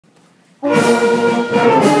Please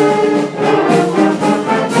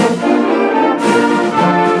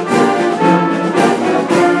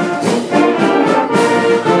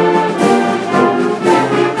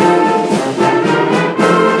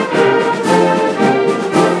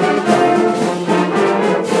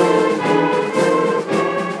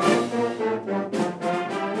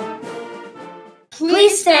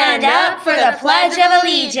stand up for the Pledge of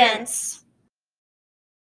Allegiance.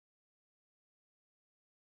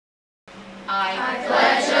 I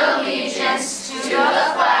pledge allegiance to the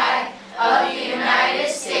flag of the United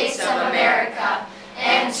States of America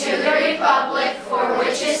and to the republic for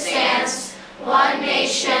which it stands, one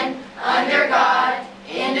nation, under God,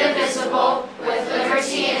 indivisible, with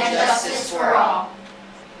liberty and justice for all.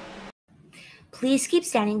 Please keep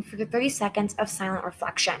standing for 30 seconds of silent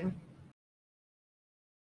reflection.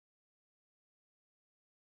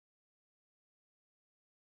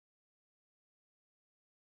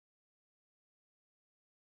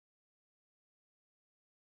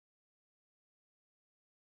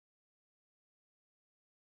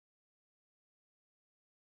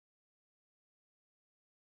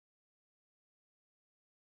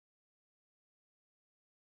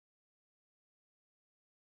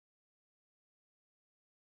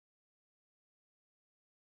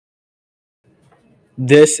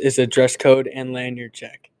 This is a dress code and lanyard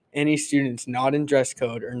check. Any students not in dress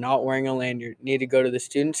code or not wearing a lanyard need to go to the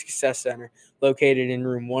Student Success Center located in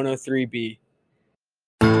room 103B.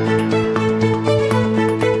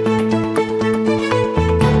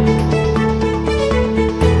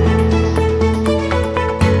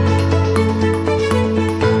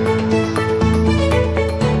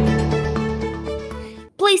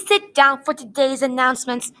 Please sit down for today's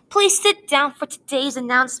announcements. Please sit down for today's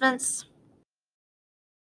announcements.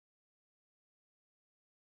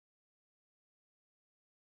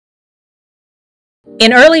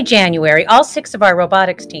 In early January, all 6 of our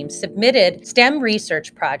robotics teams submitted STEM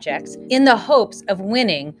research projects in the hopes of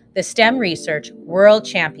winning the STEM Research World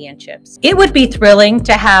Championships. It would be thrilling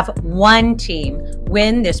to have one team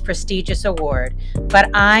win this prestigious award, but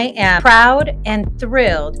I am proud and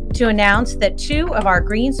thrilled to announce that 2 of our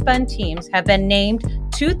Greenspun teams have been named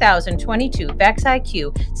 2022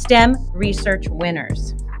 VexIQ STEM Research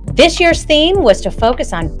winners. This year's theme was to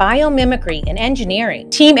focus on biomimicry and engineering.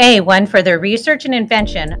 Team A won for their research and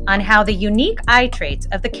invention on how the unique eye traits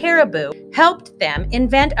of the caribou helped them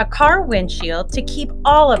invent a car windshield to keep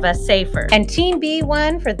all of us safer. And Team B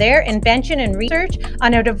won for their invention and research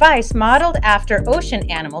on a device modeled after ocean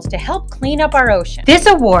animals to help clean up our ocean. This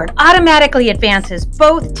award automatically advances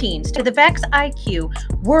both teams to the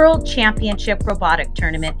VexIQ World Championship Robotic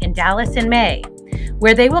Tournament in Dallas in May,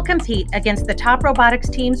 where they will compete against the top robotics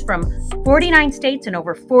teams from 49 states and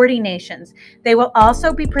over 40 nations. They will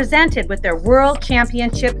also be presented with their World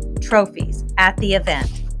Championship trophies at the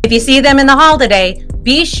event. If you see them in the hall today,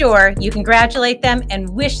 be sure you congratulate them and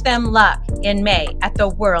wish them luck in May at the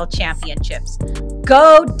World Championships.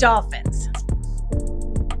 Go Dolphins!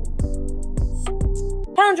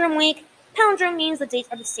 Palindrome Week. Palindrome means the dates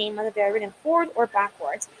are the same whether they are written forward or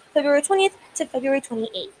backwards. February 20th to February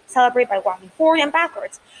 28th. Celebrate by walking forward and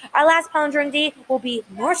backwards. Our last Palindrome Day will be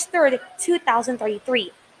March 3rd,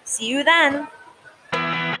 2033. See you then.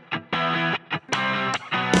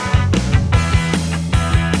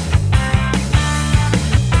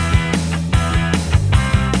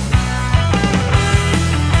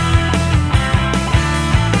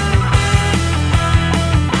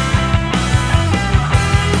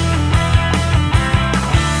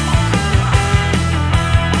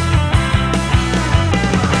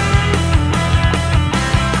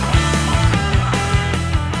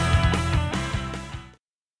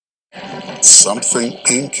 Something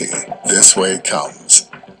inky this way comes,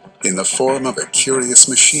 in the form of a curious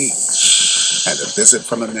machine, and a visit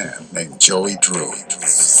from a man named Joey Drew.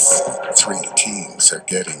 3 teams are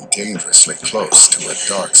getting dangerously close to a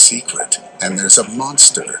dark secret, and there's a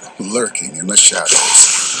monster lurking in the shadows.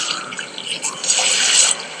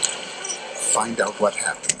 Find out what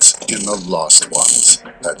happens in The Lost Ones,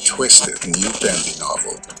 a twisted new Bendy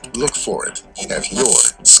novel. Look for it at your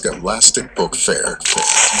Scholastic Book Fair.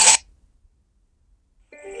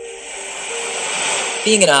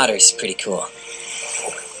 Being an otter is pretty cool.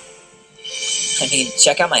 I mean,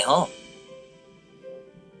 check out my home.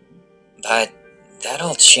 But that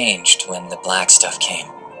all changed when the black stuff came.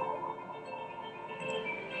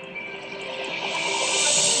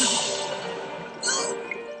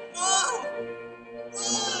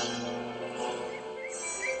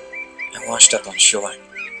 I washed up on shore,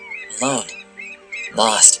 alone,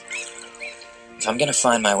 lost. If I'm gonna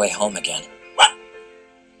find my way home again,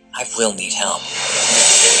 I will need help.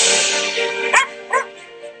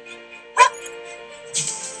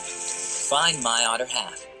 Find My Otter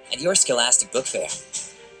Half at your Scholastic Book Fair.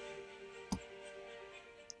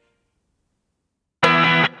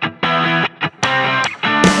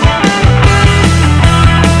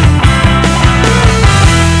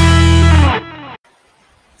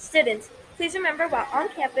 Students, please remember while on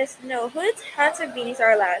campus, no hoods, hats, or beanies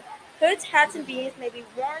are allowed. Hoods, hats, and beanies may be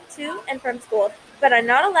worn to and from school, but are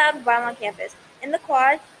not allowed while on campus, in the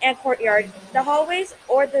quad and courtyard, the hallways,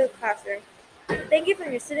 or the classroom. Thank you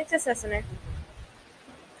from your Civic Success Center.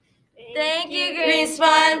 Thank you,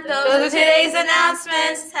 Greenspun. Those are today's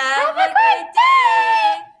announcements. Have a great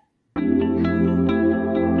day.